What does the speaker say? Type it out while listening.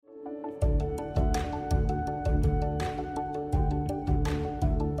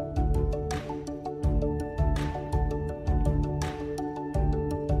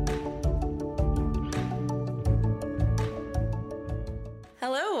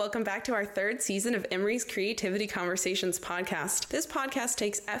Hello, welcome back to our third season of Emory's Creativity Conversations podcast. This podcast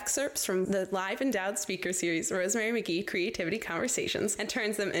takes excerpts from the live endowed speaker series, Rosemary McGee Creativity Conversations, and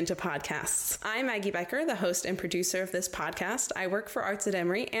turns them into podcasts. I'm Maggie Becker, the host and producer of this podcast. I work for Arts at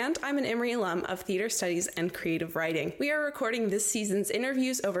Emory, and I'm an Emory alum of Theater Studies and Creative Writing. We are recording this season's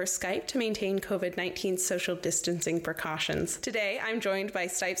interviews over Skype to maintain COVID-19 social distancing precautions. Today, I'm joined by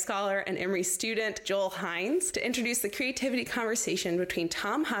Stipe scholar and Emory student Joel Hines to introduce the creativity conversation between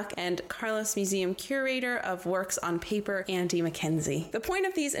Tom Huck and Carlos Museum curator of works on paper, Andy McKenzie. The point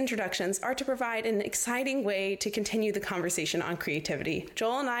of these introductions are to provide an exciting way to continue the conversation on creativity.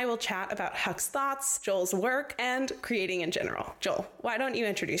 Joel and I will chat about Huck's thoughts, Joel's work, and creating in general. Joel, why don't you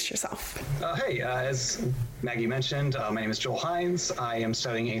introduce yourself? As Maggie mentioned, my name is Joel Hines. I am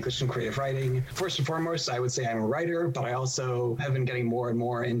studying English and creative writing. First and foremost, I would say I'm a writer, but I also have been getting more and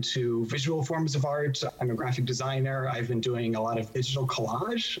more into visual forms of art. I'm a graphic designer. I've been doing a lot of digital collage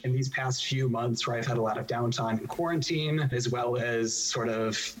in these past few months where I've had a lot of downtime in quarantine, as well as sort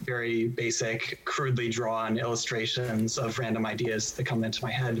of very basic, crudely drawn illustrations of random ideas that come into my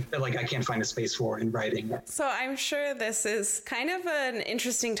head that I can't find a space for in writing. So I'm sure this is kind of an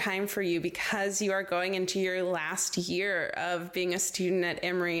interesting time for you because you are going into your last year of being a student at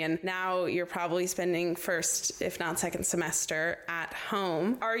Emory, and now you're probably spending first, if not second semester at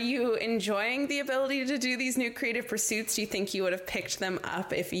home. Are you enjoying the ability to do these new creative pursuits? Do you think you would have picked them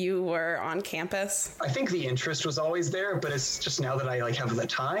up if you were on campus? I think the interest was always there, but it's just now that I have the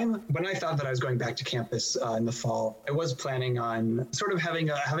time. When I thought that I was going back to campus in the fall, I was planning on sort of having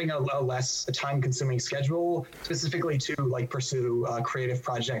a less time-consuming schedule, specifically to pursue creative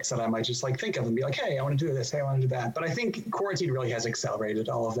projects that I might just think of and be hey, I want to do this, hey, I want to do that. But I think quarantine really has accelerated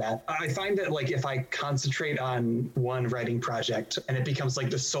all of that. I find that if I concentrate on one writing project and it becomes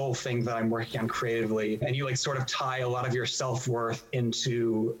the sole thing that I'm working on creatively, and you sort of tie a lot of your self-worth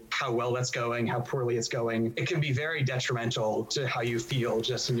into how well that's going, how poorly it's going, it can be very detrimental to how you feel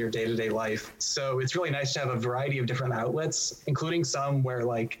just in your day-to-day life. So it's really nice to have a variety of different outlets, including some where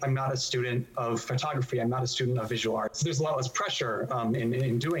I'm not a student of photography, I'm not a student of visual arts. So there's a lot less pressure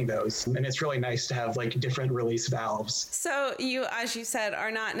in doing those. And it's really nice to have different release valves. So you, as you said,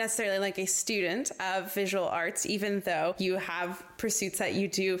 are not necessarily a student of visual arts, even though you have pursuits that you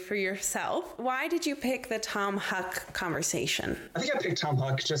do for yourself. Why did you pick the Tom Huck conversation? I think I picked Tom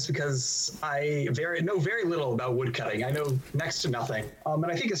Huck just because I know very little about woodcutting. I know next to nothing. And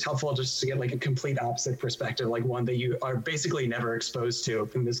I think it's helpful just to get a complete opposite perspective, one that you are basically never exposed to,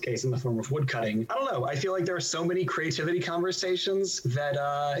 in this case, in the form of woodcutting. I don't know. I feel there are so many creativity conversations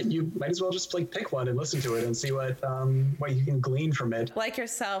that you might as well just pick one and listen to it and see what you can glean from it. Like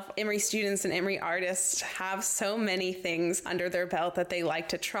yourself, Emory students and Emory artists have so many things under their belt that they like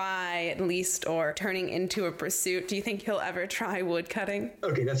to try, at least, or turning into a pursuit. Do you think you'll ever try woodcutting?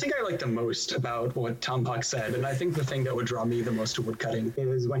 Okay, the thing I like the most about what Tom Huck said, and I think the thing that would draw me the most to woodcutting,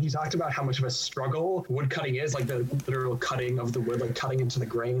 is when he talked about how much of a struggle woodcutting is, the literal cutting of the wood, cutting into the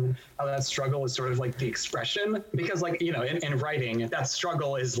grain, how that struggle is sort of the expression. Because in writing, that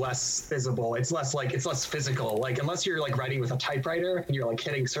struggle is less visible. It's less physical. Unless you're writing with a typewriter and you're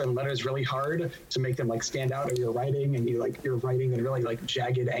hitting certain letters really hard to make them stand out, or you're writing and you're writing in really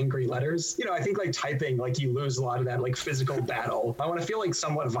jagged, angry letters. I think typing, you lose a lot of that physical battle. I want to feel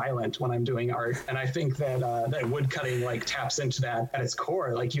somewhat violent when I'm doing art, and I think that that woodcutting taps into that at its core.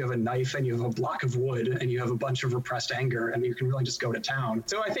 You have a knife and you have a block of wood and you have a bunch of repressed anger, and you can really just go to town.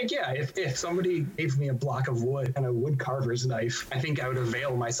 So I think, if somebody gave me a block of wood and a wood carver's knife, I think I would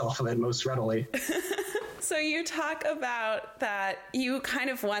avail myself of it most readily. So you talk about that you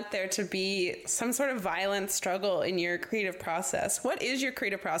kind of want there to be some sort of violent struggle in your creative process. What is your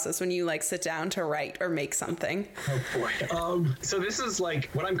creative process when you sit down to write or make something? Oh boy. So this is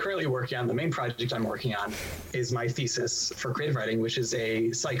what I'm currently working on. The main project I'm working on is my thesis for creative writing, which is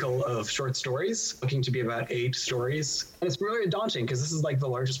a cycle of short stories, looking to be about 8 stories. And it's really daunting because this is the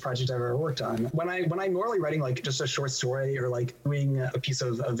largest project I've ever worked on. When I'm normally writing just a short story or doing a piece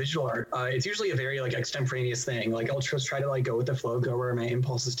of visual art, it's usually a very extemporaneous thing. I'll just try to go with the flow, go where my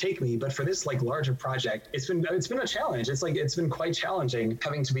impulses take me. But for this larger project, it's been a challenge. It's been quite challenging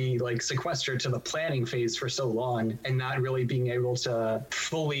having to be sequestered to the planning phase for so long and not really being able to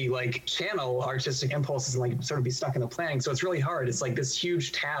fully channel artistic impulses and sort of be stuck in the planning. So it's really hard. It's this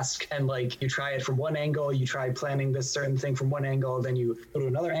huge task, and you try it from one angle, you try planning this certain thing from one angle, then you go to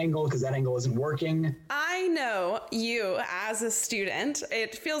another angle because that angle isn't working. I I know you as a student.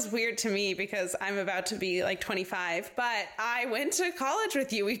 It feels weird to me because I'm about to be like 25, but I went to college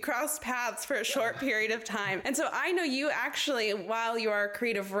with you. We crossed paths for a short period of time. And so I know you actually, while you are a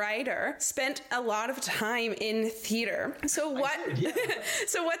creative writer, spent a lot of time in theater. So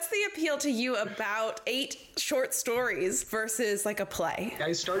so what's the appeal to you about 8 short stories versus like a play?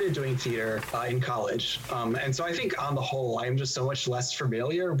 I started doing theater in college. And so I think on the whole, I'm just so much less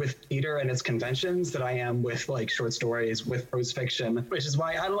familiar with theater and its conventions than I am with like short stories, with prose fiction, which is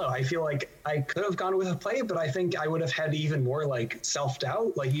why, I don't know, I feel like I could have gone with a play, but I think I would have had even more like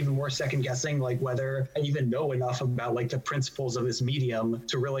self-doubt, like even more second guessing, like whether I even know enough about like the principles of this medium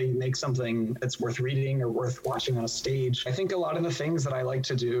to really make something that's worth reading or worth watching on a stage. I think a lot of the things that I like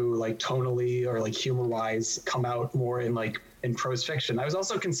to do, like tonally or like humor-wise, come out more in prose fiction. I was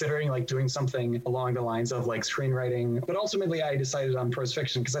also considering like doing something along the lines of like screenwriting, but ultimately I decided on prose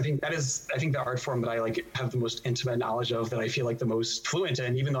fiction because I think the art form that I like have the most intimate knowledge of, that I feel like the most fluent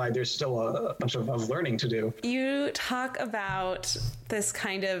in, even though there's still a bunch of learning to do. You talk about this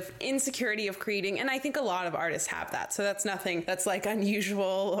kind of insecurity of creating, and I think a lot of artists have that. So that's nothing that's like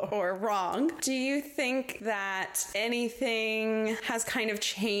unusual or wrong. Do you think that anything has kind of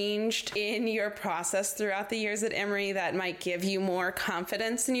changed in your process throughout the years at Emory that might give you more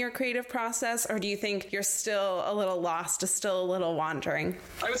confidence in your creative process? Or do you think you're still a little lost, still a little wandering?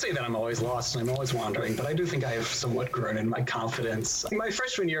 I would say that I'm always lost and I'm always wandering, but I do think I have somewhat grown in my confidence. In my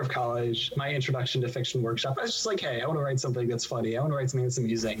freshman year of college, my introduction to fiction workshop, I was just like, hey, I want to write something that's funny. I want to write something that's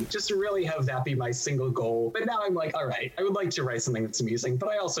amusing, just to really have that be my single goal. But now I'm like, all right, I would like to write something that's amusing, but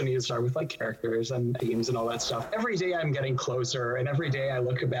I also need to start with like characters and themes and all that stuff. Every day I'm getting closer, and every day I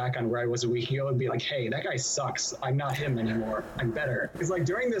look back on where I was a week ago and be like, hey, that guy sucks. I'm not him anymore. I'm better. Because like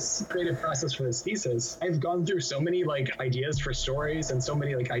during this creative process for this thesis, I've gone through so many like ideas for stories and so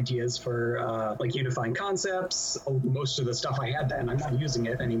many like ideas for like unifying concepts. Most of the stuff I had then, I'm not using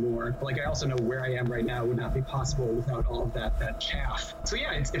it anymore. But, like I also know where I am right now would not be possible without all of that chaff. So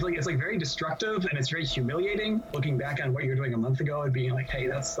yeah, it's like very destructive and it's very humiliating looking back on what you're doing a month ago and being like, hey,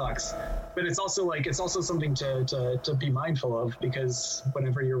 that sucks. But it's also something to be mindful of, because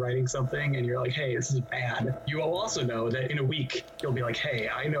whenever you're writing something and you're like, hey, this is bad, you will also know that in a week you'll be like, hey,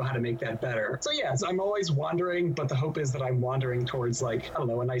 I know how to make that better. So yes, I'm always wandering, but the hope is that I'm wandering towards like, I don't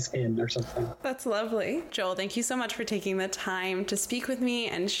know, a nice inn or something. That's lovely. Joel, thank you so much for taking the time to speak with me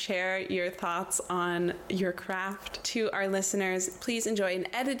and share your thoughts on your craft. To our listeners, please enjoy an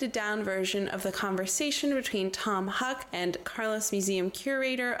edited down version of the conversation between Tom Huck and Carlos Museum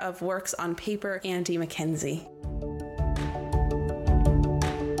Curator of Works on Paper, Andy McKenzie.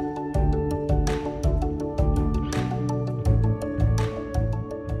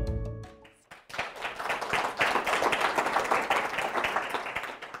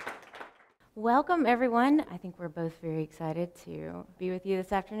 Welcome, everyone. I think we're both very excited to be with you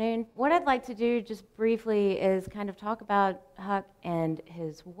this afternoon. What I'd like to do just briefly is kind of talk about Huck and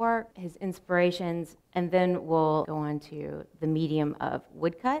his work, his inspirations, and then we'll go on to the medium of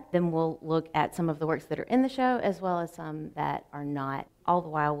woodcut. Then we'll look at some of the works that are in the show as well as some that are not. All the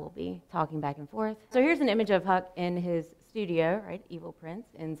while, we'll be talking back and forth. So here's an image of Huck in his studio, right, Evil Prince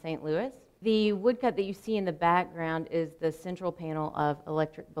in St. Louis. The woodcut that you see in the background is the central panel of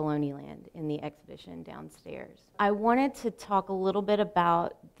Electric Bologna Land in the exhibition downstairs. I wanted to talk a little bit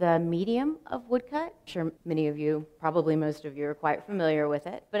about the medium of woodcut. I'm sure many of you, probably most of you, are quite familiar with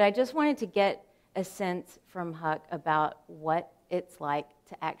it, but I just wanted to get a sense from Huck about what it's like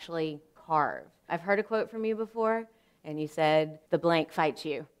to actually carve. I've heard a quote from you before, and you said, the blank fights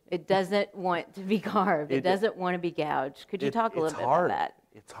you. It doesn't want to be carved. It doesn't want to be gouged. Could you talk a little bit about that?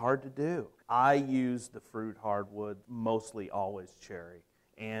 It's hard to do. I use the fruit hardwood, mostly always cherry.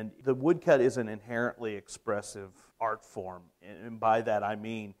 And the woodcut is an inherently expressive art form. And by that I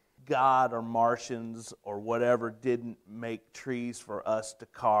mean God or Martians or whatever didn't make trees for us to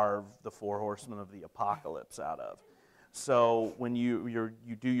carve the four horsemen of the apocalypse out of. So when you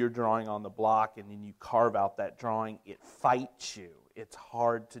do your drawing on the block and then you carve out that drawing, it fights you. It's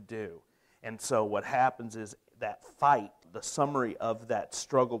hard to do. And so what happens is that fight, the summary of that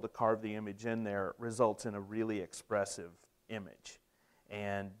struggle to carve the image in there, results in a really expressive image.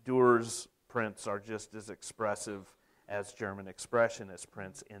 And Durer's prints are just as expressive as German Expressionist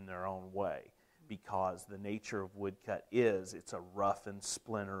prints in their own way, because the nature of woodcut is it's a rough and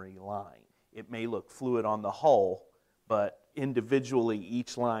splintery line. It may look fluid on the whole, but individually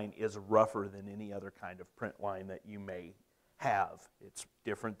each line is rougher than any other kind of print line that you may have. It's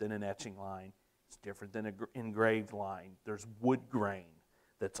different than an etching line. It's different than an engraved line. There's wood grain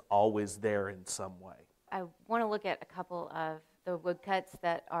that's always there in some way. I want to look at a couple of the woodcuts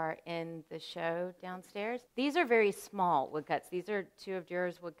that are in the show downstairs. These are very small woodcuts. These are two of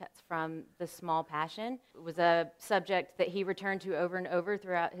Durer's woodcuts from The Small Passion. It was a subject that he returned to over and over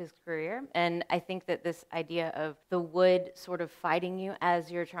throughout his career. And I think that this idea of the wood sort of fighting you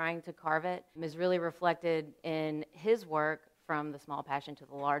as you're trying to carve it is really reflected in his work, from The Small Passion to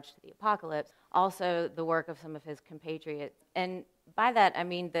The Large to The Apocalypse, also the work of some of his compatriots. And by that, I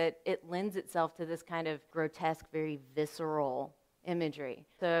mean that it lends itself to this kind of grotesque, very visceral imagery.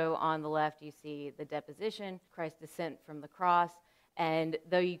 So on the left, you see the deposition, Christ's descent from the cross, and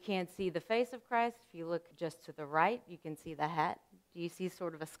though you can't see the face of Christ, if you look just to the right, you can see the hat. Do you see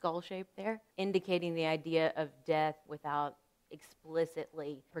sort of a skull shape there, indicating the idea of death without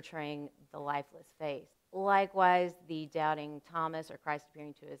explicitly portraying the lifeless face? Likewise, the doubting Thomas, or Christ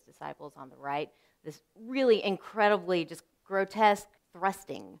appearing to his disciples on the right, this really incredibly just grotesque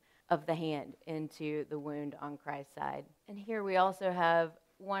thrusting of the hand into the wound on Christ's side. And here we also have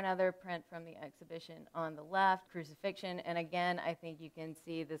one other print from the exhibition on the left, crucifixion. And again, I think you can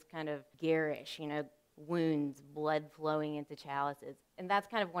see this kind of garish, wounds, blood flowing into chalices. And that's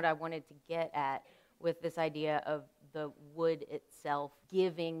kind of what I wanted to get at with this idea of the wood itself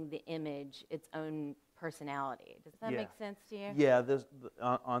giving the image its own personality. Does that make sense to you? Yeah,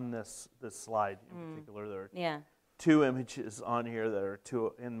 on this slide in particular, there are two images on here that are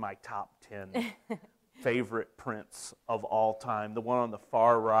two in my top 10 favorite prints of all time. The one on the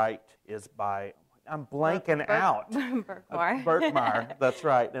far right is by, I'm blanking out. Birkmeyer. Birkmeyer, that's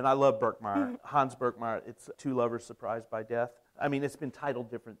right. And I love Birkmeyer. Hans Birkmeyer. It's Two Lovers Surprised by Death. I mean, it's been titled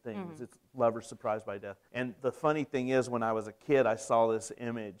different things. It's Lovers Surprised by Death. And the funny thing is, when I was a kid, I saw this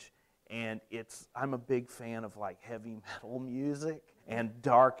image, and I'm a big fan of like heavy metal music and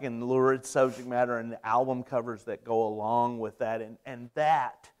dark and lurid subject matter and the album covers that go along with that. And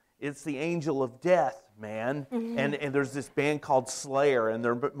that, it's the angel of death, man. And there's this band called Slayer, and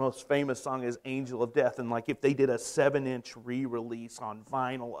their most famous song is Angel of Death. And like if they did a 7-inch re-release on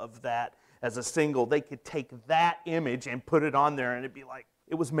vinyl of that as a single, they could take that image and put it on there, and it'd be like,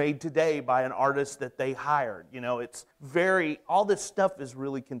 it was made today by an artist that they hired. It's all this stuff is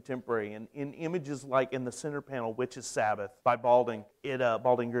really contemporary. And in images like in the center panel, Witch's Sabbath by Balding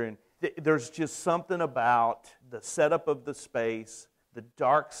Gruen, there's just something about the setup of the space, the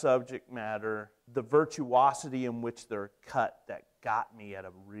dark subject matter, the virtuosity in which they're cut that got me at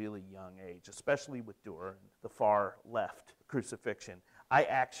a really young age, especially with Durer and the far left crucifixion. I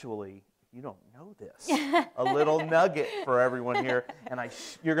actually... You don't know this. A little nugget for everyone here. And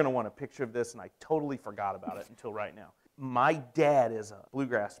you're going to want a picture of this, and I totally forgot about it until right now. My dad is a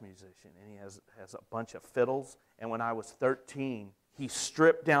bluegrass musician, and he has a bunch of fiddles. And when I was 13, he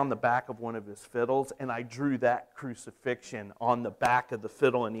stripped down the back of one of his fiddles, and I drew that crucifixion on the back of the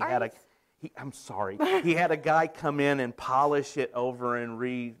fiddle. And he had a guy come in and polish it over and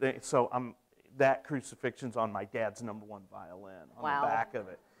that crucifixion's on my dad's #1 violin on the back of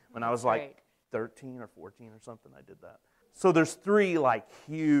it. When I was like 13 or 14 or something, I did that. So there's 3 like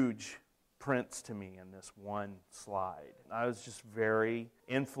huge prints to me in this one slide. I was just very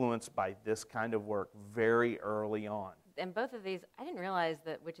influenced by this kind of work very early on. And both of these, I didn't realize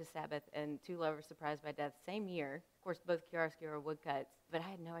that Witch's Sabbath and Two Lovers Surprised by Death, same year. Of course, both chiaroscuro woodcuts, but I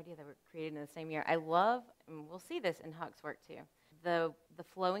had no idea they were created in the same year. I love, and we'll see this in Huck's work too, the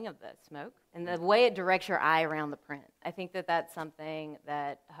flowing of the smoke and the way it directs your eye around the print. I think that that's something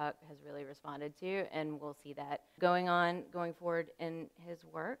that Huck has really responded to, and we'll see that going forward in his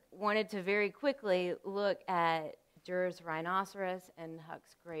work. Wanted to very quickly look at Durer's Rhinoceros and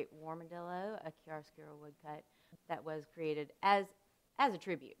Huck's Great Warmadillo, a chiaroscuro woodcut that was created as a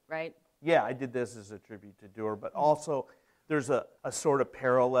tribute, right? Yeah, I did this as a tribute to Durer, but also there's a sort of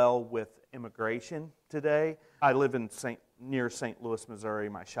parallel with immigration today. I live near St. Louis, Missouri.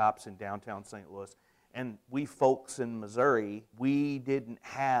 My shop's in downtown St. Louis. And we folks in Missouri, we didn't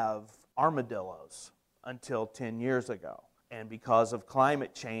have armadillos until 10 years ago. And because of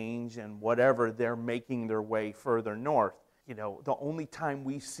climate change and whatever, they're making their way further north. The only time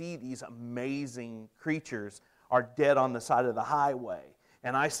we see these amazing creatures are dead on the side of the highway.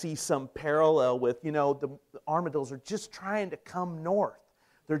 And I see some parallel with, the armadillos are just trying to come north.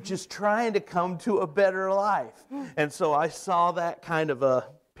 They're just trying to come to a better life. And so I saw that kind of a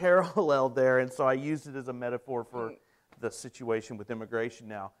parallel there, and so I used it as a metaphor for the situation with immigration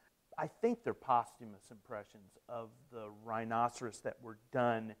now. I think they're posthumous impressions of the rhinoceros that were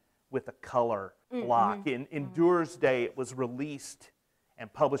done with a color block. In Durer's day, it was released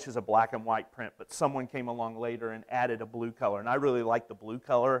and published as a black and white print, but someone came along later and added a blue color. And I really like the blue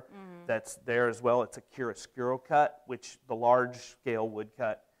color that's there as well. It's a chiaroscuro cut, which the large-scale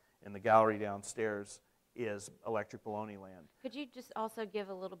woodcut in the gallery downstairs is Electric Bologna Land. Could you just also give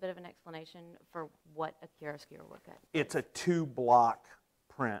a little bit of an explanation for what a chiaroscuro woodcut is? It's a 2-block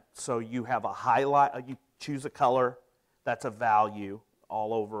print. So you have a highlight, you choose a color, that's a value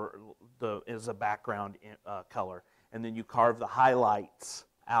all over is a background color. And then you carve the highlights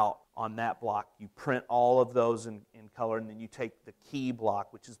out on that block. You print all of those in color, and then you take the key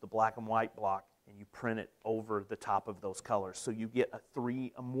block, which is the black and white block, and you print it over the top of those colors. So you get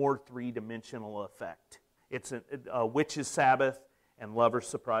a more three-dimensional effect. It's a Witch's Sabbath and Lover's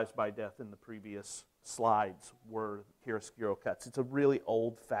Surprised by Death in the previous slides were chiaroscuro cuts. It's a really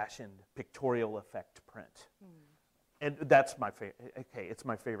old-fashioned pictorial effect print. And that's my favorite. Okay, it's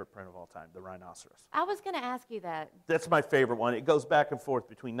my favorite print of all time, the Rhinoceros. I was going to ask you that. That's my favorite one. It goes back and forth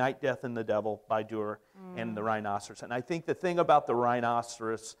between Night, Death, and the Devil by Durer and the Rhinoceros. And I think the thing about the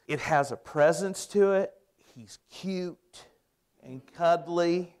Rhinoceros, it has a presence to it. He's cute and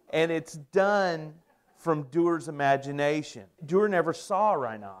cuddly, and it's done from Durer's imagination. Durer never saw a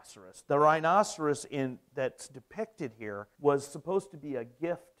rhinoceros. The rhinoceros that's depicted here was supposed to be a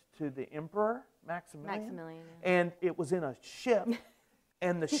gift to the emperor, Maximilian. And it was in a ship,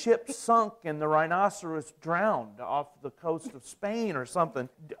 and the ship sunk, and the rhinoceros drowned off the coast of Spain or something.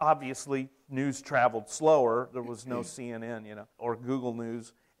 Obviously, news traveled slower. There was no CNN, or Google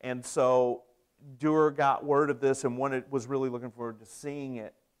News. And so Durer got word of this and was really looking forward to seeing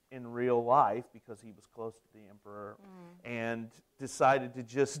it in real life because he was close to the emperor, and decided to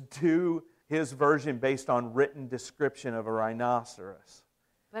just do his version based on written description of a rhinoceros.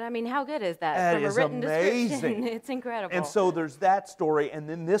 But I mean, how good is that? That From is a written amazing. description, it's incredible. And so there's that story, and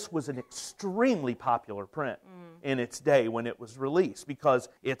then this was an extremely popular print in its day when it was released because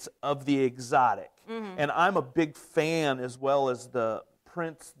it's of the exotic. And I'm a big fan, as well as the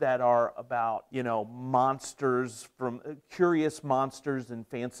prints that are about, monsters, from curious monsters and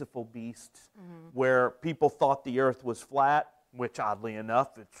fanciful beasts, where people thought the earth was flat, which oddly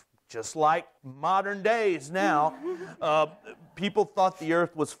enough, it's just like modern days now. People thought the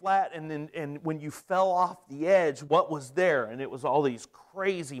earth was flat, and when you fell off the edge, what was there? And it was all these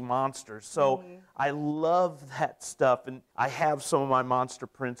crazy monsters. So I love that stuff, and I have some of my monster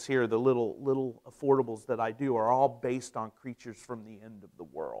prints here. The little affordables that I do are all based on creatures from the end of the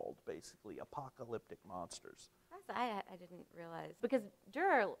world, basically apocalyptic monsters. I didn't realize. Because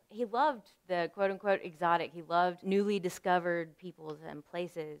Durer, he loved the quote-unquote exotic. He loved newly discovered peoples and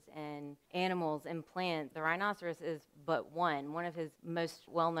places and animals and plants. The rhinoceros is but one. One of his most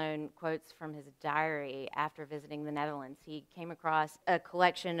well-known quotes from his diary after visiting the Netherlands, he came across a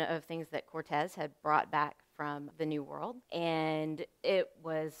collection of things that Cortez had brought back from the New World. And it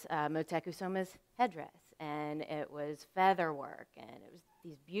was Moteko Soma's headdress, and it was feather work, and it was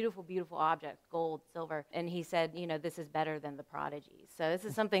these beautiful, beautiful objects, gold, silver. And he said, this is better than the prodigies. So this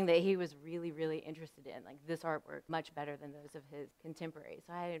is something that he was really, really interested in, like this artwork, much better than those of his contemporaries.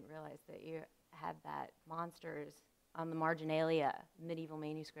 So I didn't realize that you had that monsters on the marginalia, medieval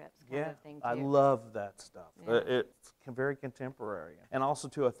manuscripts kind of thing, too. I love that stuff. Yeah. It's very contemporary. And also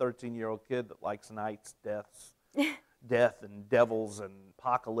to a 13-year-old kid that likes knights, death and devils and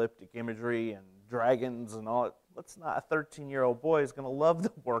apocalyptic imagery and dragons and all. Let's not, a 13-year-old boy is going to love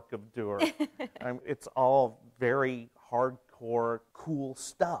the work of Durer. It's all very hardcore, cool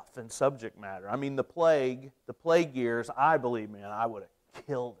stuff and subject matter. I mean, the plague years, I believe, man, I would have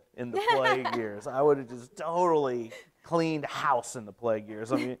killed it in the plague years. I would have just totally cleaned house in the plague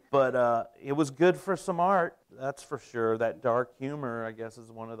years. But it was good for some art, that's for sure. That dark humor, I guess,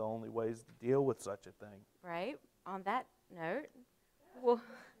 is one of the only ways to deal with such a thing. Right. On that note, well,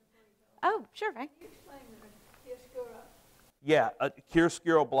 oh, sure, Frank. Yeah, a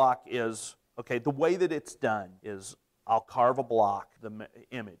chiaroscuro block is, the way that it's done is I'll carve a block, the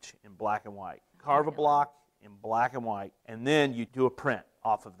image in black and white. Carve a block in black and white, and then you do a print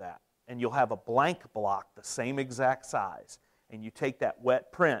off of that. And you'll have a blank block the same exact size. And you take that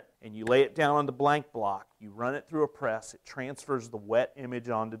wet print and you lay it down on the blank block, you run it through a press, it transfers the wet image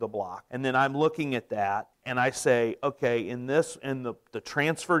onto the block. And then I'm looking at that and I say, in the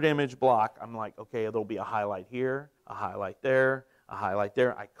transferred image block, I'm like, there'll be a highlight here, a highlight there, a highlight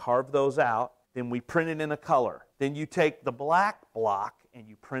there. I carve those out, then we print it in a color. Then you take the black block and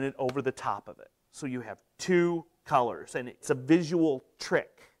you print it over the top of it. So you have two colors, and it's a visual trick.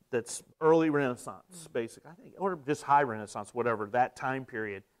 That's early Renaissance, basically, I think, or just high Renaissance, whatever. That time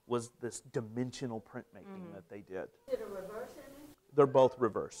period was this dimensional printmaking that they did. Is it a reverse image? They're both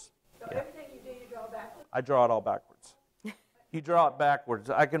reverse. So everything you do, you draw backwards? I draw it all backwards. You draw it backwards.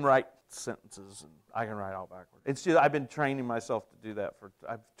 I can write sentences, and I can write all backwards. It's just I've been training myself to do that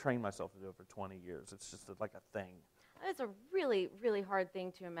I've trained myself to do it for 20 years. It's just like a thing. It's a really, really hard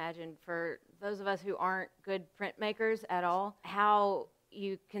thing to imagine for those of us who aren't good printmakers at all, how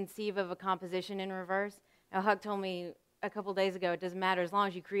you conceive of a composition in reverse. Now, Huck told me a couple days ago, it doesn't matter as long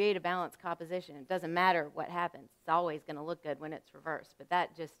as you create a balanced composition. It doesn't matter what happens. It's always going to look good when it's reversed. But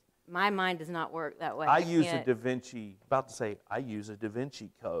that just, my mind does not work that way. I use a Da Vinci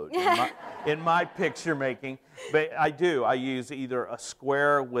Code in my picture making. But I do. I use either a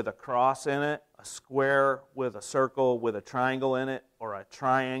square with a cross in it, a square with a circle with a triangle in it, or a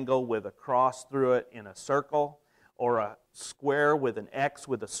triangle with a cross through it in a circle, or a square with an X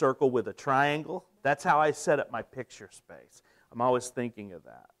with a circle with a triangle. That's how I set up my picture space. I'm always thinking of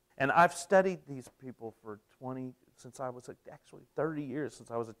that. And I've studied these people for 30 years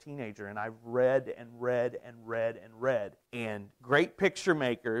since I was a teenager, and I've read and read and read and read. And great picture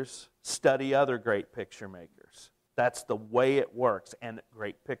makers study other great picture makers. That's the way it works. And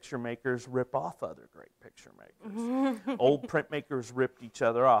great picture makers rip off other great picture makers. Old printmakers ripped each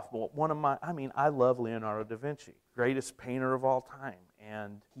other off. Well, I love Leonardo da Vinci, greatest painter of all time.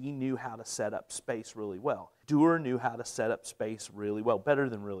 And he knew how to set up space really well. Durer knew how to set up space really well, better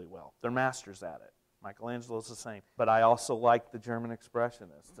than really well. They're masters at it. Michelangelo's the same. But I also like the German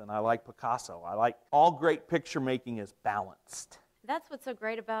Expressionists, and I like Picasso. I like all great picture making is balanced. That's what's so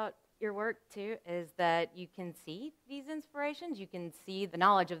great about your work, too, is that you can see these inspirations. You can see the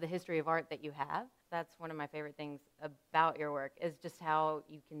knowledge of the history of art that you have. That's one of my favorite things about your work, is just how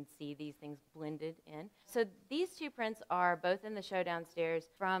you can see these things blended in. So these two prints are both in the show downstairs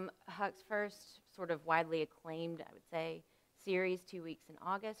from Huck's first sort of widely acclaimed, I would say, series, 2 weeks in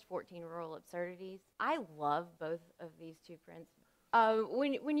August, 14 Rural Absurdities. I love both of these two prints.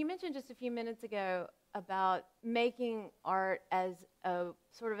 When you mentioned just a few minutes ago about making art as a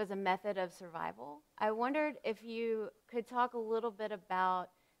sort of as a method of survival, I wondered if you could talk a little bit about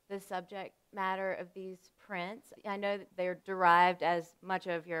the subject matter of these prints. I know that they're derived, as much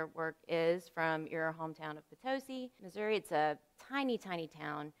of your work is, from your hometown of Potosi, Missouri. It's a tiny, tiny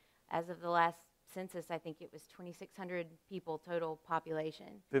town. As of the last census, I think it was 2,600 people total population.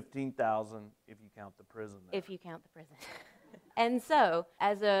 15,000 if you count the prison there. If you count the prison. And so,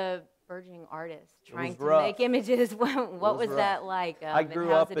 as a burgeoning artist trying to rough. make images, what was rough. that like? I And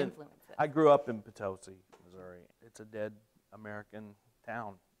how does it influence it? I grew up in Potosi, Missouri. It's a dead American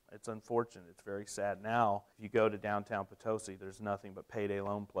town. It's unfortunate. It's very sad. Now, if you go to downtown Potosi, there's nothing but payday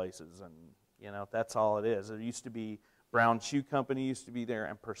loan places, and that's all it is. There used to be Brown Shoe Company used to be there,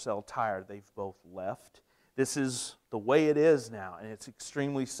 and Purcell Tire. They've both left. This is the way it is now, and it's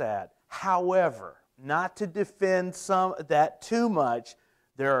extremely sad. However, not to defend that too much,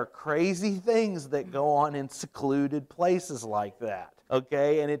 there are crazy things that go on in secluded places like that,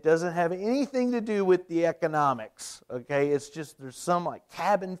 okay? And it doesn't have anything to do with the economics, okay? It's just there's some like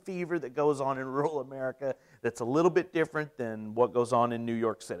cabin fever that goes on in rural America that's a little bit different than what goes on in New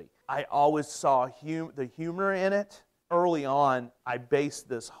York City. I always saw the humor in it. Early on, I based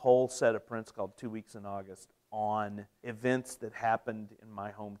this whole set of prints called 2 Weeks in August on events that happened in my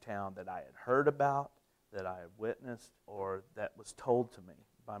hometown that I had heard about, that I had witnessed, or that was told to me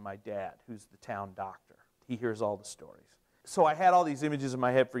by my dad, who's the town doctor. He hears all the stories. So I had all these images in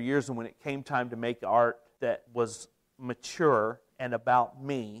my head for years, and when it came time to make art that was mature and about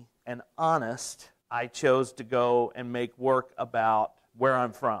me and honest, I chose to go and make work about where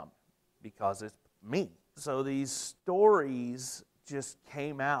I'm from, because it's me. So these stories just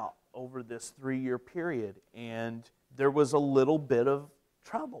came out over this 3-year period, and there was a little bit of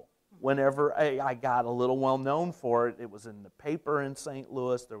trouble. Whenever I got a little well known for it, it was in the paper in St.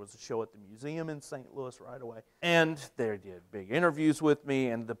 Louis. There was a show at the museum in St. Louis right away. And they did big interviews with me,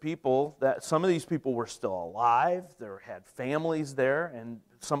 and some of these people were still alive. They had families there, and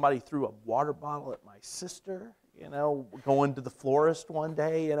somebody threw a water bottle at my sister, going to the florist one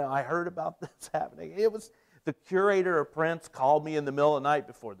day. I heard about this happening. It was the curator of prints called me in the middle of the night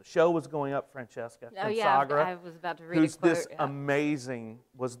before the show was going up, Francesca Sagra, I was about to read a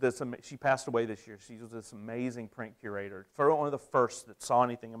quote. She passed away this year. She was this amazing print curator, one of the first that saw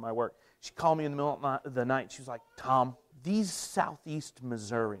anything in my work. She called me in the middle of the night. She was like, Tom, these Southeast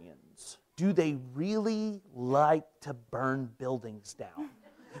Missourians, do they really like to burn buildings down?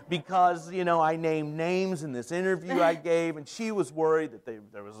 Because, I named names in this interview I gave, and she was worried that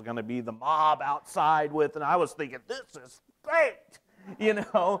there was going to be the mob outside and I was thinking, this is great,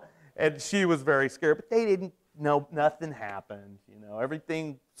 and she was very scared, but they didn't know, nothing happened,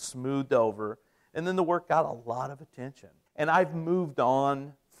 everything smoothed over, and then the work got a lot of attention. And I've moved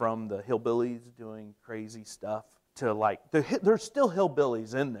on from the hillbillies doing crazy stuff to there's still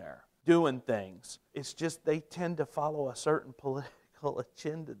hillbillies in there doing things. It's just they tend to follow a certain political political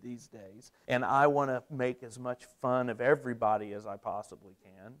agenda these days, and I want to make as much fun of everybody as I possibly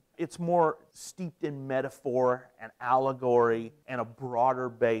can. It's more steeped in metaphor and allegory and a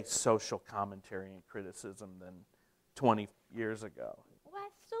broader-based social commentary and criticism than 20 years ago. Well, I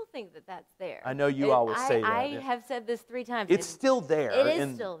still think that that's there. I know you always say that. I have said this 3 times. It's still there. It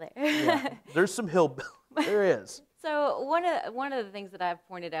is still there. Yeah, there's some there is. So one of the things that I've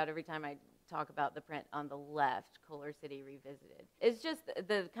pointed out every time I talk about the print on the left, Kohler City Revisited, is just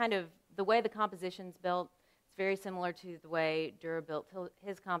the way the composition's built. It's very similar to the way Dürer built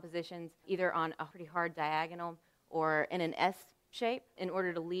his compositions, either on a pretty hard diagonal or in an S shape in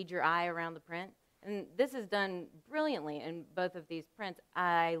order to lead your eye around the print. And this is done brilliantly in both of these prints.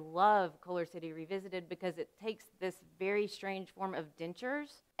 I love Kohler City Revisited because it takes this very strange form of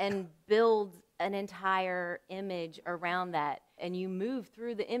dentures and builds an entire image around that. And you move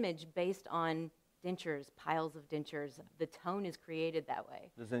through the image based on dentures, piles of dentures. The tone is created that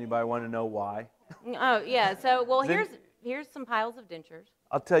way. Does anybody want to know why? Oh, yeah. So, well, here's some piles of dentures.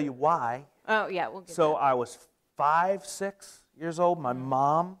 I'll tell you why. Oh, yeah, we'll get So that. I was 5, 6 years old. My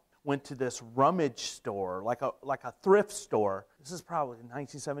mom went to this rummage store, like a thrift store. This is probably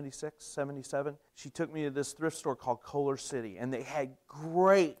 1976, 77. She took me to this thrift store called Kohler City, and they had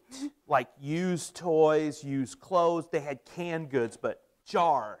great, like, used toys, used clothes. They had canned goods, but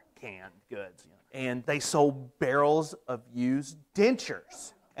jar canned goods. And they sold barrels of used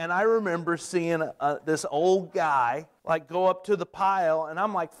dentures. And I remember seeing this old guy, like, go up to the pile, and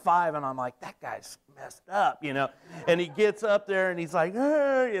I'm like 5, and I'm like, that guy's messed up, And he gets up there, and he's like,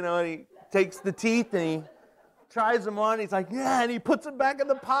 and he takes the teeth, and he tries them on, and he's like, yeah, and he puts them back in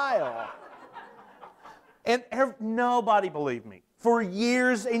the pile. And nobody believed me. For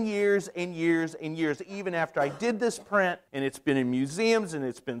years and years and years and years, even after I did this print, and it's been in museums, and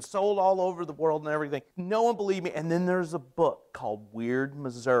it's been sold all over the world and everything, no one believed me. And then there's a book called Weird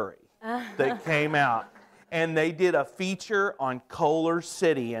Missouri that came out. And they did a feature on Kohler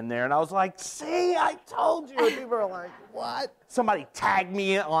City in there. And I was like, see, I told you. And people are like, what? Somebody tagged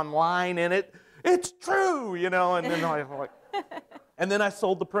me online in it. It's true, And then I was like, and then I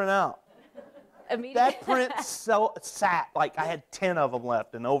sold the print out. That print sat, like I had 10 of them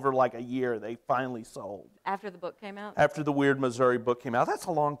left, and over like a year, they finally sold. After the book came out? After the Weird Missouri book came out. That's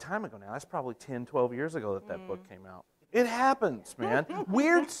a long time ago now. That's probably 10, 12 years ago that book came out. It happens, man.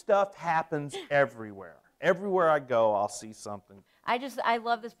 Weird stuff happens everywhere. Everywhere I go, I'll see something. I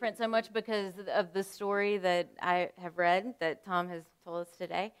love this print so much because of the story that I have read that Tom has told us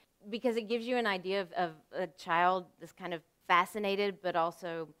today, because it gives you an idea of a child, this kind of fascinated but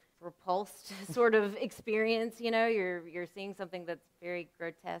also repulsed sort of experience. You're seeing something that's very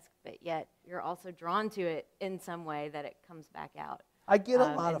grotesque, but yet you're also drawn to it in some way that it comes back out. I get a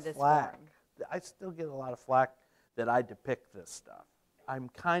lot of flack. Form. I still get a lot of flack that I depict this stuff. I'm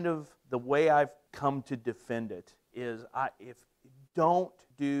kind of, the way I've come to defend it is if don't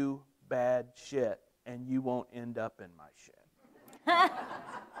do bad shit and you won't end up in my shit.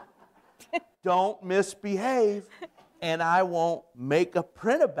 Don't misbehave and I won't make a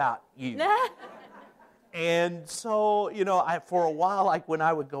print about you. And so, for a while, like when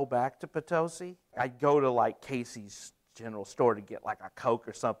I would go back to Potosi, I'd go to like Casey's General Store to get like a Coke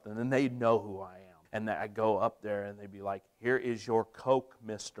or something, and they'd know who I am. And I'd go up there, and they'd be like, here is your Coke,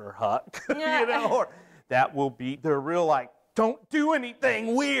 Mr. Huck. Or that will be, they're real like, don't do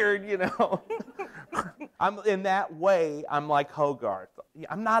anything weird, I'm in that way, I'm like Hogarth.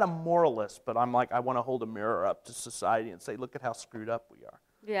 I'm not a moralist, but I'm like, I want to hold a mirror up to society and say, look at how screwed up we are.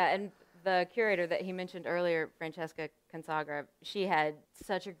 Yeah, and the curator that he mentioned earlier, Francesca Consagra, she had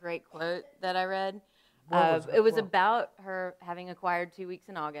such a great quote that I read. It was about her having acquired 2 weeks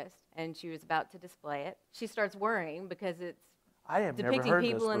in August, and she was about to display it. She starts worrying because it's depicting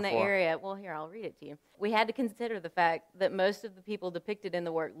people in the area. Well, here, I'll read it to you. We had to consider the fact that most of the people depicted in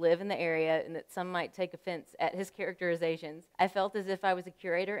the work live in the area and that some might take offense at his characterizations. I felt as if I was a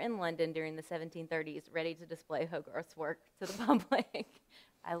curator in London during the 1730s, ready to display Hogarth's work to the public.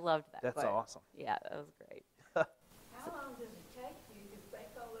 I loved that That's quote. awesome. Yeah, that was great. How long does it take you to make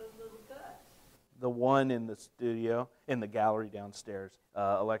all those little cuts? The one in the studio, in the gallery downstairs,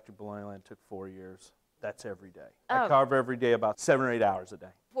 Electric Balloon Land, took 4 years. That's every day. I carve every day about 7 or 8 hours a day.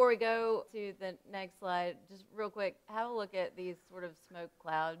 Before we go to the next slide, just real quick, have a look at these sort of smoke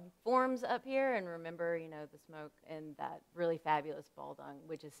cloud forms up here, and remember, the smoke and that really fabulous Baldung,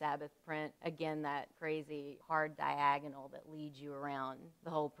 which is Sabbath print. Again, that crazy hard diagonal that leads you around the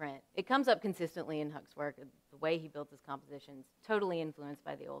whole print. It comes up consistently in Huck's work. The way he built his compositions, totally influenced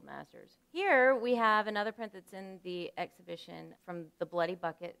by the old masters. Here we have another print that's in the exhibition from the Bloody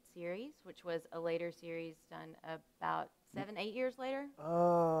Bucket series, which was a later series done about 7, 8 years later?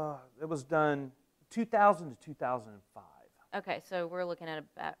 It was done 2000 to 2005. Okay, so we're looking at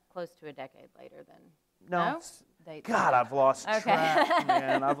about close to a decade later then. No. They- God, I've lost Okay. track,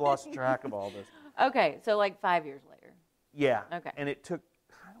 man. I've lost track of all this. Okay, so like 5 years later. Yeah. Okay. And it took,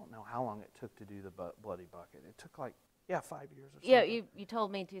 I don't know how long it took to do the Bloody Bucket. It took 5 years or something. Yeah, you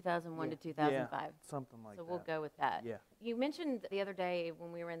told me 2001 to 2005. Yeah, something like So that. we'll go with that. Yeah. You mentioned the other day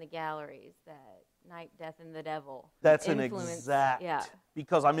when we were in the galleries that Night, Death, and the Devil. That's an influenced- exact, Yeah.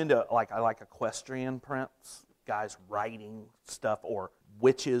 because I'm into, I like equestrian prints, guys riding stuff, or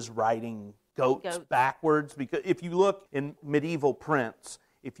witches riding goats backwards. Because if you look in medieval prints,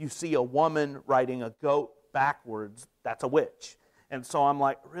 if you see a woman riding a goat backwards, that's a witch. And so I'm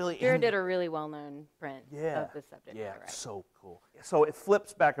like, really? Jared did a really well-known print Yeah. of the subject Yeah, matter. Right? it's so cool. So it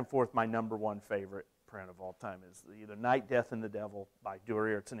flips back and forth. My number one favorite print of all time is either Night, Death, and the Devil by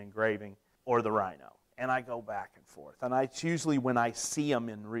Durer, it's an engraving, or the Rhino. And I go back and forth. And it's usually when I see them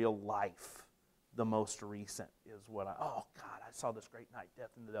in real life, the most recent is what oh God, I saw this great Night,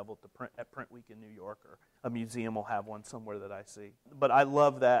 Death, and the Devil at Print Week in New York, or a museum will have one somewhere that I see. But I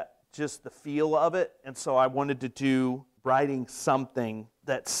love that, just the feel of it. And so I wanted to do writing something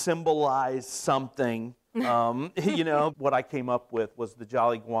that symbolized something. What I came up with was the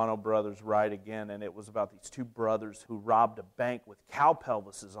Jolly Guano Brothers Ride Again, and it was about these two brothers who robbed a bank with cow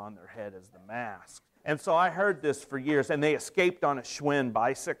pelvises on their head as the mask. And so I heard this for years, and they escaped on a Schwinn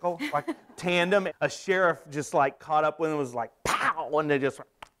bicycle, like tandem. A sheriff just caught up with them, was like, pow, and they just,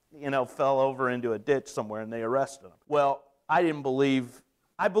 fell over into a ditch somewhere, and they arrested them. Well, I believed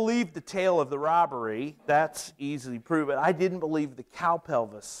the tale of the robbery. That's easily proven. I didn't believe the cow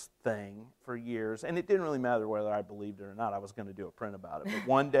pelvis thing for years, and it didn't really matter whether I believed it or not. I was going to do a print about it. But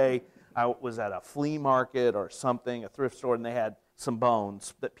one day, I was at a flea market or something, a thrift store, and they had some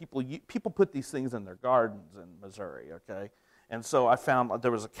bones that people put these things in their gardens in Missouri, okay? And so I found there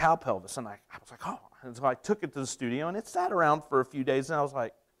was a cow pelvis, and I was like, oh. And so I took it to the studio, and it sat around for a few days, and I was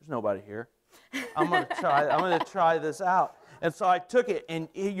like, there's nobody here. I'm going to try this out. And so I took it, and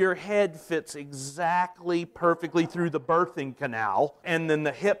your head fits exactly perfectly through the birthing canal, and then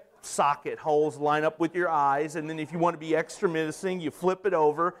the hip socket holes line up with your eyes, and then if you want to be extra menacing, you flip it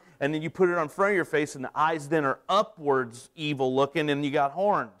over, and then you put it on front of your face, and the eyes then are upwards evil looking, and you got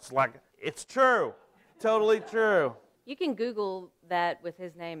horns. It's true. Totally true. You can Google that with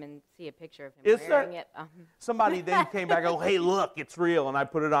his name and see a picture of him Is wearing there? it. Somebody then came back and go, hey, look, it's real, and I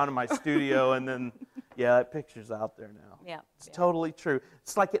put it on in my studio, and then, yeah, that picture's out there now. Yeah. It's totally true.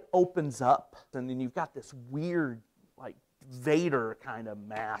 It's like it opens up, and then you've got this weird, Vader kind of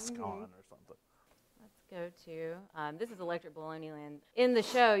mask on or something. Let's go to, this is Electric Bologna-land. In the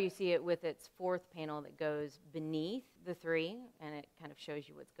show, you see it with its fourth panel that goes beneath the three, and it kind of shows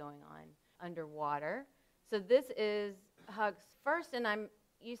you what's going on underwater. So this is Huck's first, and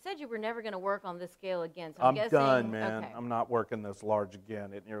you said you were never going to work on this scale again, so I'm guessing... done, man. Okay. I'm not working this large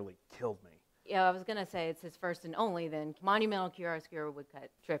again. It nearly killed me. Yeah, I was going to say it's his first and only then monumental chiaroscuro woodcut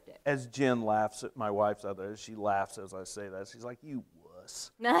triptych. As Jen laughs at my wife's other, she laughs as I say that. She's like, you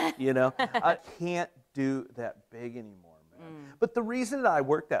wuss. I can't do that big anymore, man. But the reason that I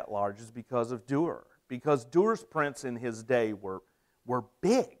work that large is because of Durer. Because Durer's prints in his day were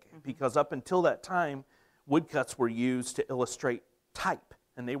big. Because up until that time, woodcuts were used to illustrate type.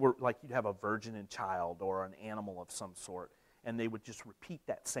 And they were like you'd have a virgin and child or an animal of some sort. And they would just repeat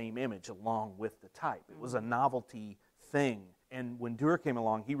that same image along with the type. It was a novelty thing. And when Durer came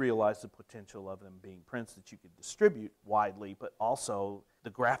along, he realized the potential of them being prints that you could distribute widely, but also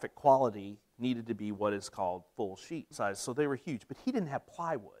the graphic quality needed to be what is called full sheet size. So they were huge. But he didn't have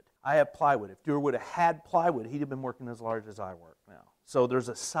plywood. I have plywood. If Durer would have had plywood, he'd have been working as large as I work now. So there's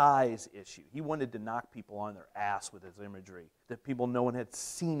a size issue. He wanted to knock people on their ass with his imagery, that no one had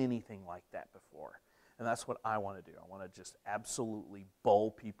seen anything like that before. And that's what I want to do. I want to just absolutely bowl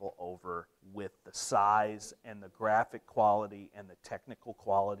people over with the size and the graphic quality and the technical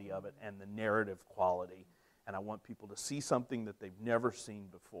quality of it and the narrative quality. And I want people to see something that they've never seen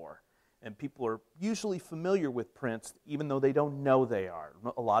before. And people are usually familiar with prints, even though they don't know they are.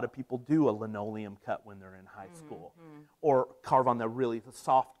 A lot of people do a linoleum cut when they're in high school, or carve on the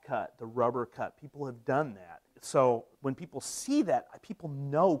soft cut, the rubber cut. People have done that. So when people see that, people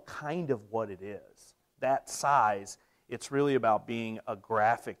know kind of what it is. That size, it's really about being a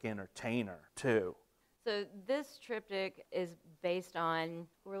graphic entertainer, too. So this triptych is based on,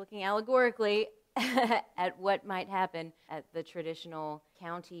 we're looking allegorically at what might happen at the traditional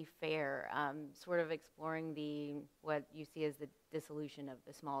county fair, sort of exploring what you see as the dissolution of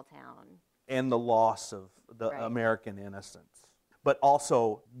the small town. And the loss of the American innocence. But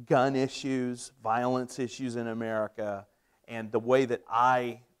also gun issues, violence issues in America, And the way that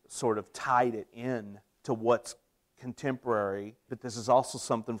I sort of tied it in to what's contemporary, but this is also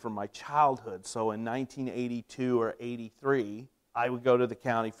something from my childhood. So in 1982 or 83, I would go to the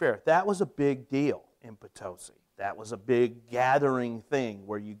county fair. That was a big deal in Potosi. That was a big gathering thing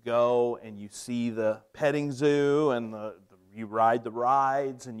where you go and you see the petting zoo and you ride the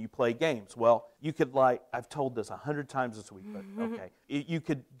rides and you play games. Well, you could, like, I've told this 100 times this week, but okay. You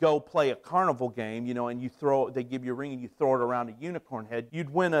could go play a carnival game, you know, and they give you a ring and you throw it around a unicorn head. You'd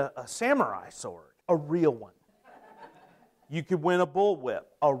win a samurai sword, a real one. You could win a bullwhip,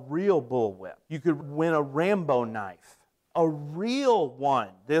 a real bullwhip. You could win a Rambo knife, a real one.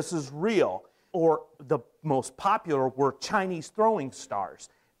 This is real. Or the most popular were Chinese throwing stars.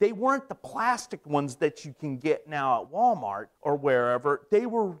 They weren't the plastic ones that you can get now at Walmart or wherever. They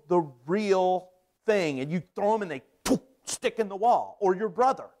were the real thing. And you throw them and they poof, stick in the wall. Or your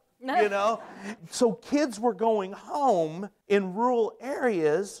brother, you know? So kids were going home in rural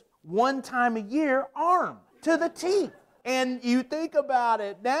areas one time a year armed to the teeth. And you think about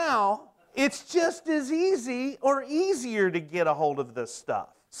it now, it's just as easy or easier to get a hold of this stuff.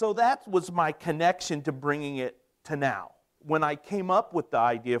 So that was my connection to bringing it to now. When I came up with the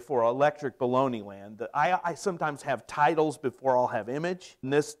idea for Electric Baloney Land, I sometimes have titles before I'll have image.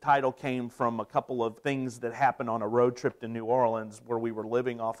 And this title came from a couple of things that happened on a road trip to New Orleans where we were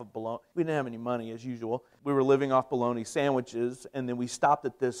living off of bologna. We didn't have any money, as usual. We were living off bologna sandwiches, and then we stopped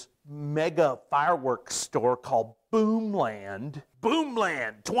at this mega fireworks store called Boomland.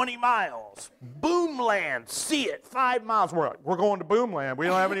 Boomland, 20 miles. Boomland, see it, 5 miles. We're going to Boomland. We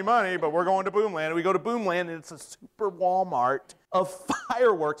don't have any money, but we're going to Boomland. And we go to Boomland, and it's a super Walmart of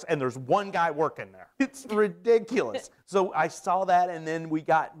fireworks, and there's one guy working there. It's ridiculous. So I saw that, and then we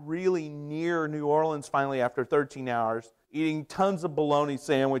got really near New Orleans finally after 13 hours, eating tons of bologna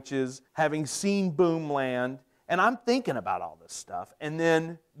sandwiches, having seen Boomland. And I'm thinking about all this stuff. And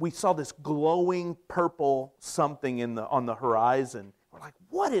then we saw this glowing purple something on the horizon. We're like,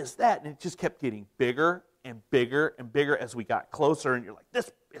 what is that? And it just kept getting bigger and bigger and bigger as we got closer. And you're like, this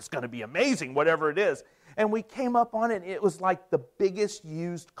is going to be amazing, whatever it is. And we came up on it, and it was like the biggest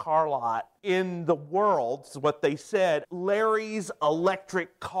used car lot in the world, is what they said. Larry's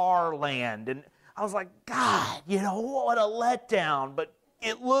Electric Car Land. And I was like, God, you know, what a letdown. But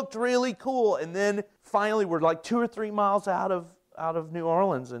it looked really cool. And then finally we're like 2 or 3 miles out of New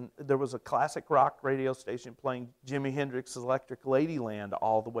Orleans, and there was a classic rock radio station playing Jimi Hendrix's Electric Ladyland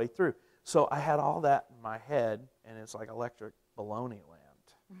all the way through. So I had all that in my head, and it's like Electric Baloney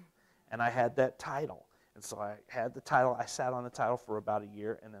Land. And I had that title. And so I had the title. I sat on the title for about a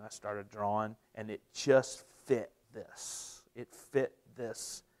year, and then I started drawing, and it just fit this. It fit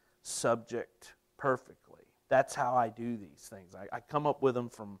this subject perfectly. That's how I do these things. I come up with them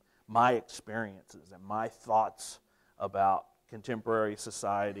from my experiences and my thoughts about contemporary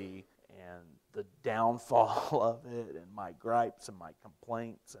society and the downfall of it, and my gripes and my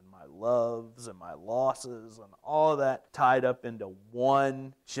complaints and my loves and my losses, and all of that tied up into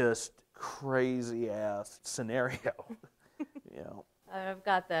one just crazy-ass scenario. You know. I've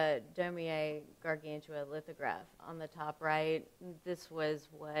got the Daumier Gargantua lithograph on the top right. This was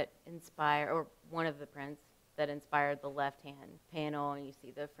what inspired, or one of the prints that inspired the left-hand panel, and you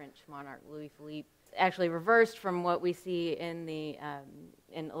see the French monarch Louis Philippe. It's actually reversed from what we see in the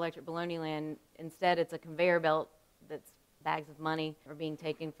in Electric Baloney Land. Instead, it's a conveyor belt that's bags of money are being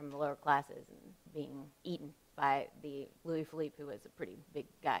taken from the lower classes and being eaten by the Louis Philippe, who was a pretty big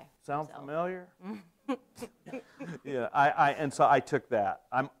guy. Sound familiar? Yeah, and so I took that.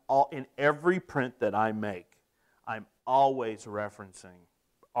 In every print that I make, I'm always referencing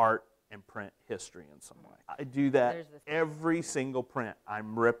art and print history in some way. I do that every single print.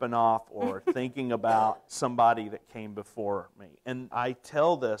 I'm ripping off or thinking about somebody that came before me. And I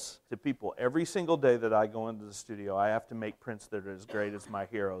tell this to people every single day that I go into the studio. I have to make prints that are as great as my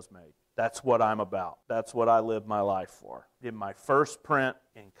heroes made. That's what I'm about. That's what I live my life for. Did my first print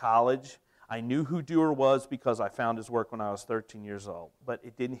in college. I knew who Dewar was because I found his work when I was 13 years old. But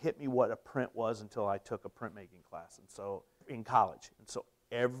it didn't hit me what a print was until I took a printmaking class. And so in college. And so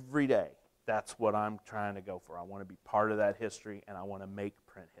every day, that's what I'm trying to go for. I want to be part of that history, and I want to make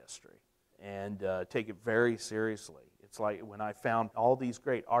print history and take it very seriously. It's like when I found all these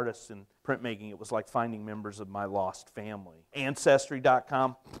great artists in printmaking, it was like finding members of my lost family.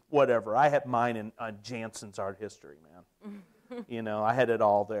 Ancestry.com, whatever. I had mine on Jansen's Art History, man. You know, I had it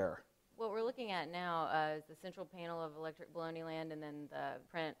all there. What we're looking at now is the central panel of Electric Baloney Land, and then the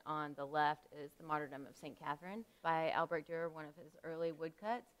print on the left is The Martyrdom of St. Catherine by Albrecht Dürer, one of his early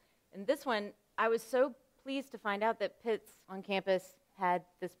woodcuts. And this one, I was so pleased to find out that Pitts on campus had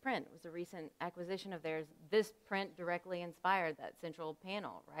this print. It was a recent acquisition of theirs. This print directly inspired that central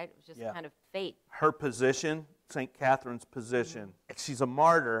panel, right? It was just kind of fate. Her position, St. Catherine's position, she's a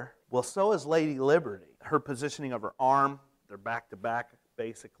martyr. Well, so is Lady Liberty. Her positioning of her arm, they're back to back,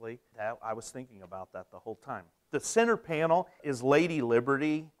 basically. I was thinking about that the whole time. The center panel is Lady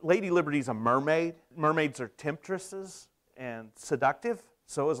Liberty. Lady Liberty's a mermaid. Mermaids are temptresses and seductive.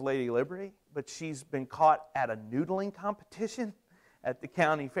 So is Lady Liberty. But she's been caught at a noodling competition at the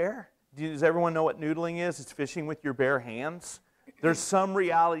county fair. Does everyone know what noodling is? It's fishing with your bare hands. There's some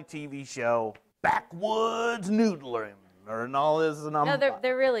reality TV show, Backwoods Noodling, and all this. And no,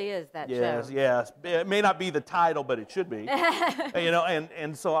 there really is that show. Yes. It may not be the title, but it should be.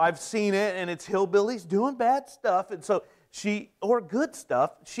 And so I've seen it, and it's hillbillies doing bad stuff, and so or good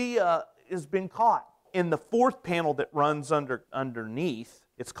stuff. She has been caught. In the fourth panel that runs underneath,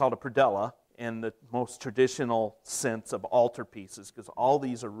 it's called a predella, in the most traditional sense of altarpieces, because all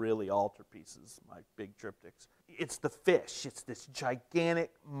these are really altarpieces, my big triptychs. It's the fish. It's this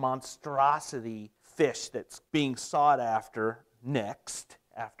gigantic monstrosity fish that's being sought after next,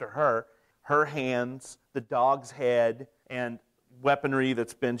 after her. Her hands, the dog's head, and weaponry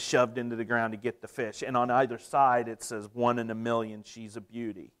that's been shoved into the ground to get the fish. And on either side, it says 1 in a million, she's a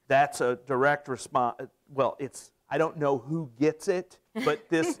beauty. That's a direct response. Well, I don't know who gets it, but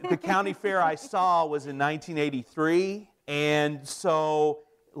the county fair I saw was in 1983. And so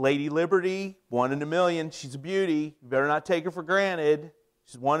Lady Liberty, 1 in a million, she's a beauty. You better not take her for granted.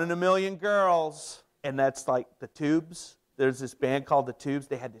 She's 1 in a million girls. And that's like the Tubes. There's this band called the Tubes.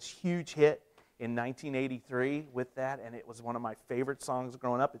 They had this huge hit in 1983 with that, and it was one of my favorite songs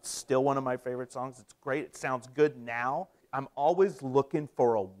growing up. It's still one of my favorite songs. It's great. It sounds good now. I'm always looking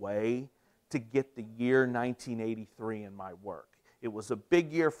for a way to get the year 1983 in my work. It was a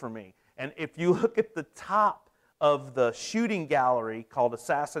big year for me. And if you look at the top of the shooting gallery called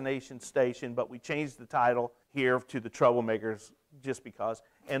Assassination Station, but we changed the title here to The Troublemakers just because.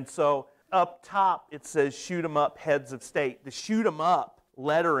 And so up top it says Shoot 'em Up, Heads of State. The Shoot 'em Up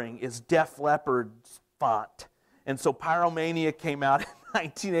lettering is Def Leppard's font. And so Pyromania came out in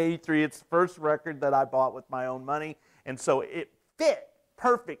 1983. It's the first record that I bought with my own money. And so it fit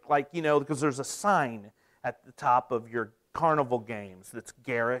perfect, because there's a sign at the top of your carnival games that's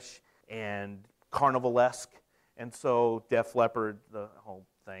garish and carnivalesque. And so Def Leppard, the whole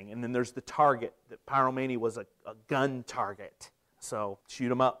thing. And then there's the target, that Pyromania was a gun target. So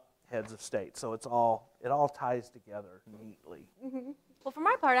Shoot 'em Up, Heads of State. So it all ties together neatly. Mm-hmm. Well, for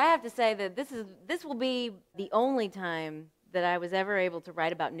my part, I have to say that this will be the only time that I was ever able to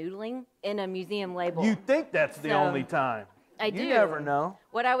write about noodling in a museum label. You think that's the only time? I do. You never know.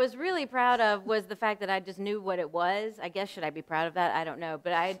 What I was really proud of was the fact that I just knew what it was. I guess, should I be proud of that? I don't know.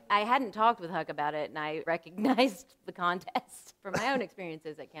 But I hadn't talked with Huck about it, and I recognized the contest from my own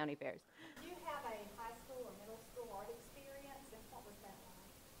experiences at county fairs. Did you have a high school or middle school art experience, and what was that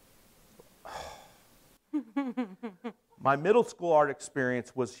like? My middle school art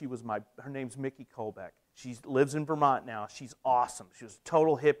experience was, her name's Mickey Colbeck. She lives in Vermont now. She's awesome. She was a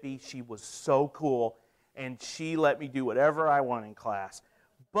total hippie. She was so cool. And she let me do whatever I want in class.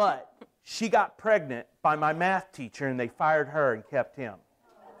 But she got pregnant by my math teacher, and they fired her and kept him.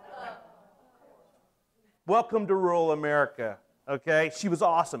 Welcome to rural America, okay? She was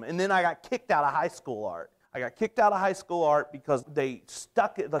awesome. And then I got kicked out of high school art. Because they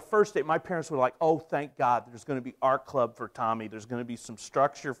stuck it the first day. My parents were like, oh, thank God, there's going to be art club for Tommy. There's going to be some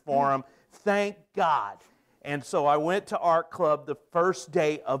structure for him. Thank God. And so I went to art club the first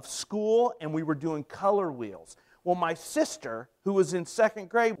day of school, and we were doing color wheels. Well, my sister, who was in second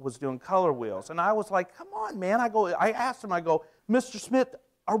grade, was doing color wheels. And I was like, come on, man. I asked him, Mr. Smith,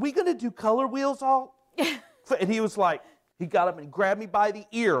 are we going to do color wheels all? And he was like, he got up and grabbed me by the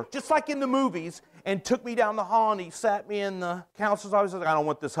ear, just like in the movies, and took me down the hall, and he sat me in the counselor's office. I was like, I don't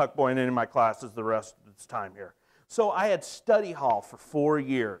want this Huck boy in any of my classes the rest of this time here. So I had study hall for 4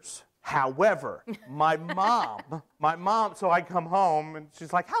 years. However, my mom, so I come home, and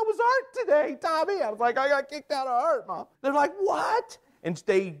she's like, how was art today, Tommy? I was like, I got kicked out of art, Mom. They're like, what? And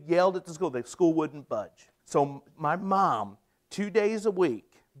they yelled at the school. The school wouldn't budge. So my mom, 2 days a week,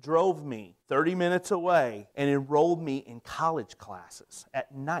 drove me 30 minutes away and enrolled me in college classes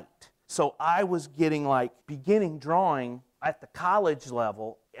at night. So I was getting beginning drawing at the college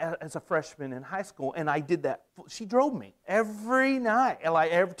level as a freshman in high school, and I did that. She drove me every night,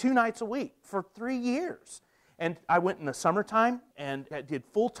 every 2 nights a week for 3 years. And I went in the summertime and I did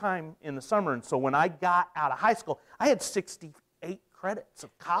full-time in the summer. And so when I got out of high school, I had 68 credits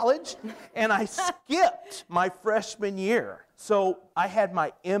of college, and I skipped my freshman year. So I had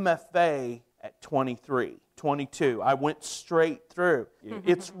my MFA at 23. 22. I went straight through.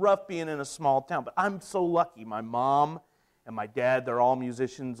 It's rough being in a small town, but I'm so lucky. My mom and my dad, they're all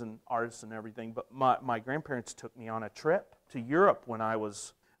musicians and artists and everything, but my grandparents took me on a trip to Europe when I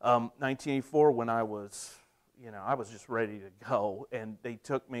was 1984, when I was, I was just ready to go, and they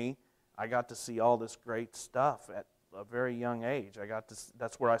took me. I got to see all this great stuff at a very young age.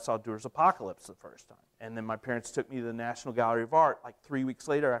 That's where I saw Dewar's Apocalypse the first time. And then my parents took me to the National Gallery of Art like 3 weeks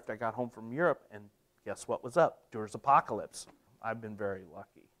later after I got home from Europe, and guess what was up? Dewar's Apocalypse. I've been very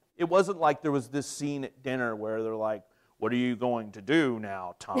lucky. It wasn't like there was this scene at dinner where they're like, what are you going to do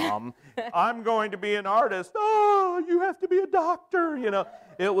now, Tom? I'm going to be an artist. Oh, you have to be a doctor.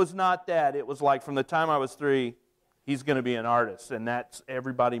 It was not that. It was like from the time I was 3, he's going to be an artist. And that's,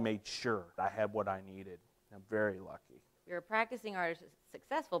 everybody made sure I had what I needed. I'm very lucky. You're a practicing artist, a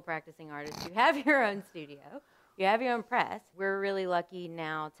successful practicing artist. You have your own studio. You have your own press. We're really lucky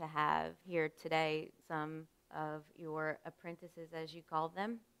now to have here today some of your apprentices, as you called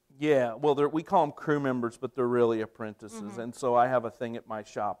them. Yeah, well, we call them crew members, but they're really apprentices. Mm-hmm. And so I have a thing at my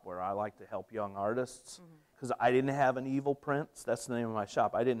shop where I like to help young artists because I didn't have an Evil Prince. That's the name of my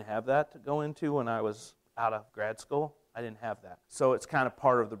shop. I didn't have that to go into when I was out of grad school. I didn't have that. So it's kind of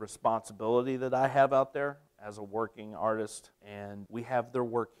part of the responsibility that I have out there as a working artist, and we have their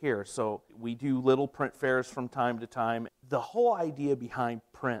work here. So we do little print fairs from time to time. The whole idea behind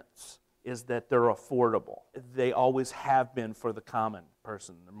prints is that they're affordable. They always have been for the common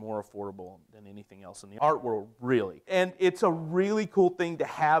person. They're more affordable than anything else in the art world, really. And it's a really cool thing to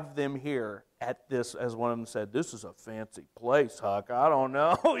have them here at this, as one of them said, this is a fancy place, Huck. I don't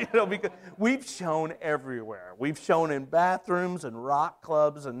know, because we've shown everywhere. We've shown in bathrooms and rock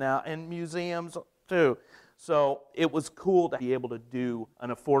clubs and now in museums too. So it was cool to be able to do an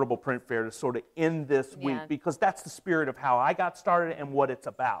affordable print fair to sort of end this week because that's the spirit of how I got started and what it's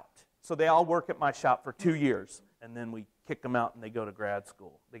about. So they all work at my shop for 2 years, and then we kick them out and they go to grad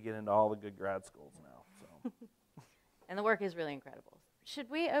school. They get into all the good grad schools now. So. And the work is really incredible. Should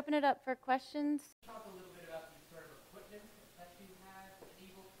we open it up for questions? Talk a little bit about the sort of equipment that you have at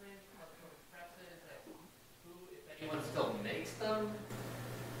Evil Print, what sort of presses, and who, if anyone still makes them.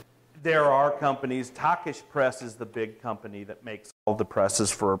 There are companies. Takish Press is the big company that makes all the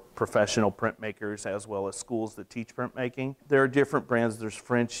presses for professional printmakers as well as schools that teach printmaking. There are different brands. There's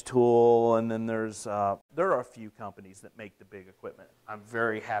French Tool, and then there are a few companies that make the big equipment. I'm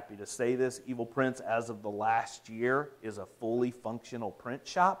very happy to say this. Evil Prints, as of the last year, is a fully functional print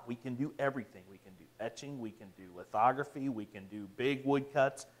shop. We can do everything. We can do etching. We can do lithography. We can do big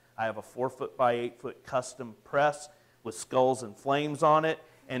woodcuts. I have a 4-foot by 8-foot custom press with skulls and flames on it.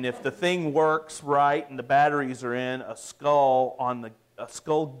 And if the thing works right and the batteries are in, a skull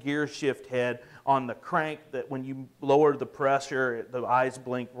gear shift head on the crank that when you lower the pressure, the eyes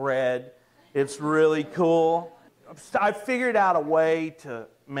blink red. It's really cool. I've figured out a way to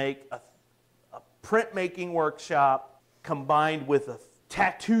make a printmaking workshop combined with a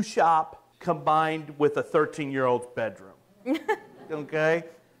tattoo shop combined with a 13-year-old's bedroom. Okay?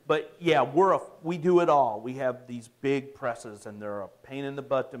 But yeah, we do it all. We have these big presses, and they're a pain in the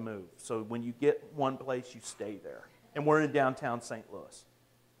butt to move. So when you get one place, you stay there. And we're in downtown St. Louis.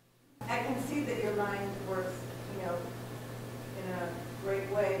 I can see that your line works, in a great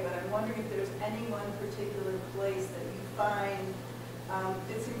way, but I'm wondering if there's any one particular place that you find,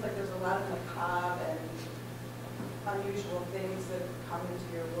 it seems like there's a lot of macabre and unusual things that come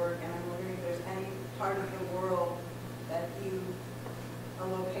into your work, and I'm wondering if there's any part of the world that a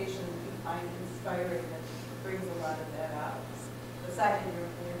location that you find inspiring that brings a lot of that out, aside from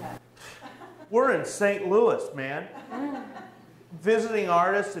your head. We're in St. Louis, man. Visiting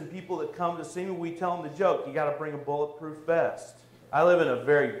artists and people that come to see me, we tell them the joke, you got to bring a bulletproof vest. I live in a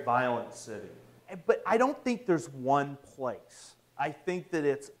very violent city. But I don't think there's one place. I think that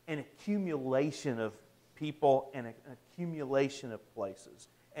it's an accumulation of people and an accumulation of places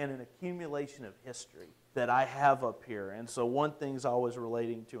and an accumulation of history that I have up here. And so one thing's always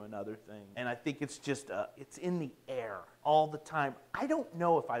relating to another thing. And I think it's just, it's in the air all the time. I don't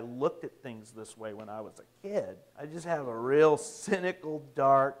know if I looked at things this way when I was a kid. I just have a real cynical,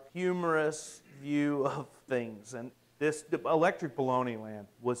 dark, humorous view of things. And this Electric Bologna Land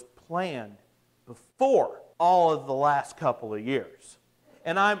was planned before all of the last couple of years.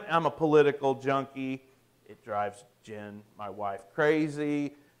 And I'm a political junkie. It drives Jen, my wife,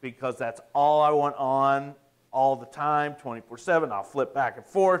 crazy, because that's all I want on all the time, 24/7. I'll flip back and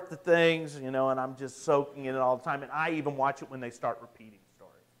forth to things, and I'm just soaking in it all the time. And I even watch it when they start repeating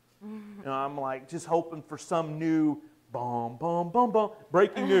stories. I'm like just hoping for some new boom, boom, boom, boom,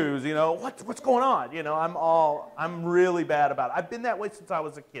 breaking news, what's going on? I'm really bad about it. I've been that way since I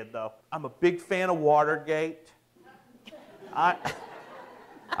was a kid, though. I'm a big fan of Watergate. I'm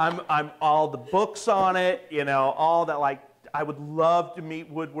all the books on it, all that, like, I would love to meet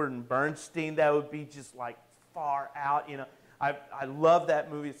Woodward and Bernstein. That would be just, like, far out, I love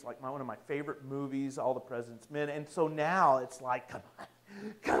that movie. It's like one of my favorite movies, All the President's Men. And so now it's like,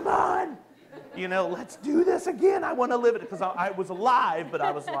 come on, let's do this again. I want to live it, because I was alive, but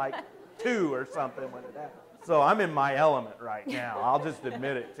I was like 2 or something when it happened. So I'm in my element right now. I'll just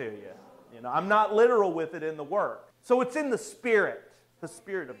admit it to you. I'm not literal with it in the work. So it's in the spirit of the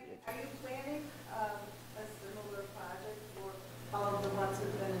Are you planning a similar project for all of the ones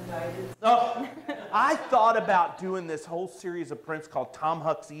who've been invited? Oh, I thought about doing this whole series of prints called Tom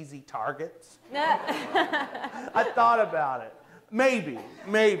Huck's Easy Targets. I thought about it. Maybe.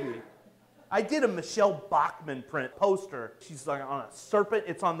 I did a Michelle Bachmann print poster. She's like on a serpent.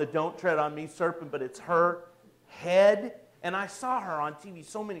 It's on the Don't Tread on Me serpent, but it's her head. And I saw her on TV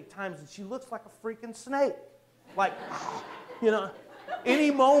so many times, and she looks like a freaking snake. Like,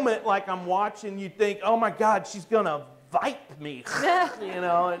 any moment, like I'm watching, you think, oh my God, she's gonna vipe me,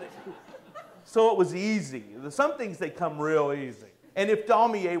 And so it was easy. Some things, they come real easy. And if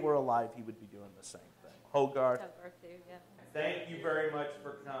Daumier were alive, he would be doing the same thing. Hogarth. Too, yeah. Thank you very much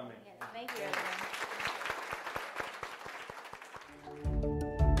for coming. Yes, thank you, everyone.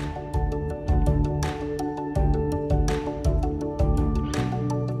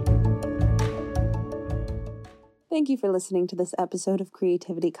 Thank you for listening to this episode of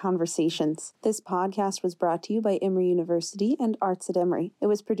Creativity Conversations. This podcast was brought to you by Emory University and Arts at Emory. It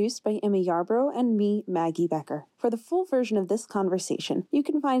was produced by Emma Yarbrough and me, Maggie Becker. For the full version of this conversation, you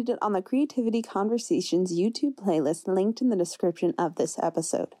can find it on the Creativity Conversations YouTube playlist linked in the description of this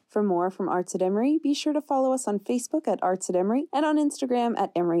episode. For more from Arts at Emory, be sure to follow us on Facebook at Arts at Emory and on Instagram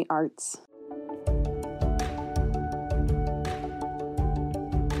at Emory Arts.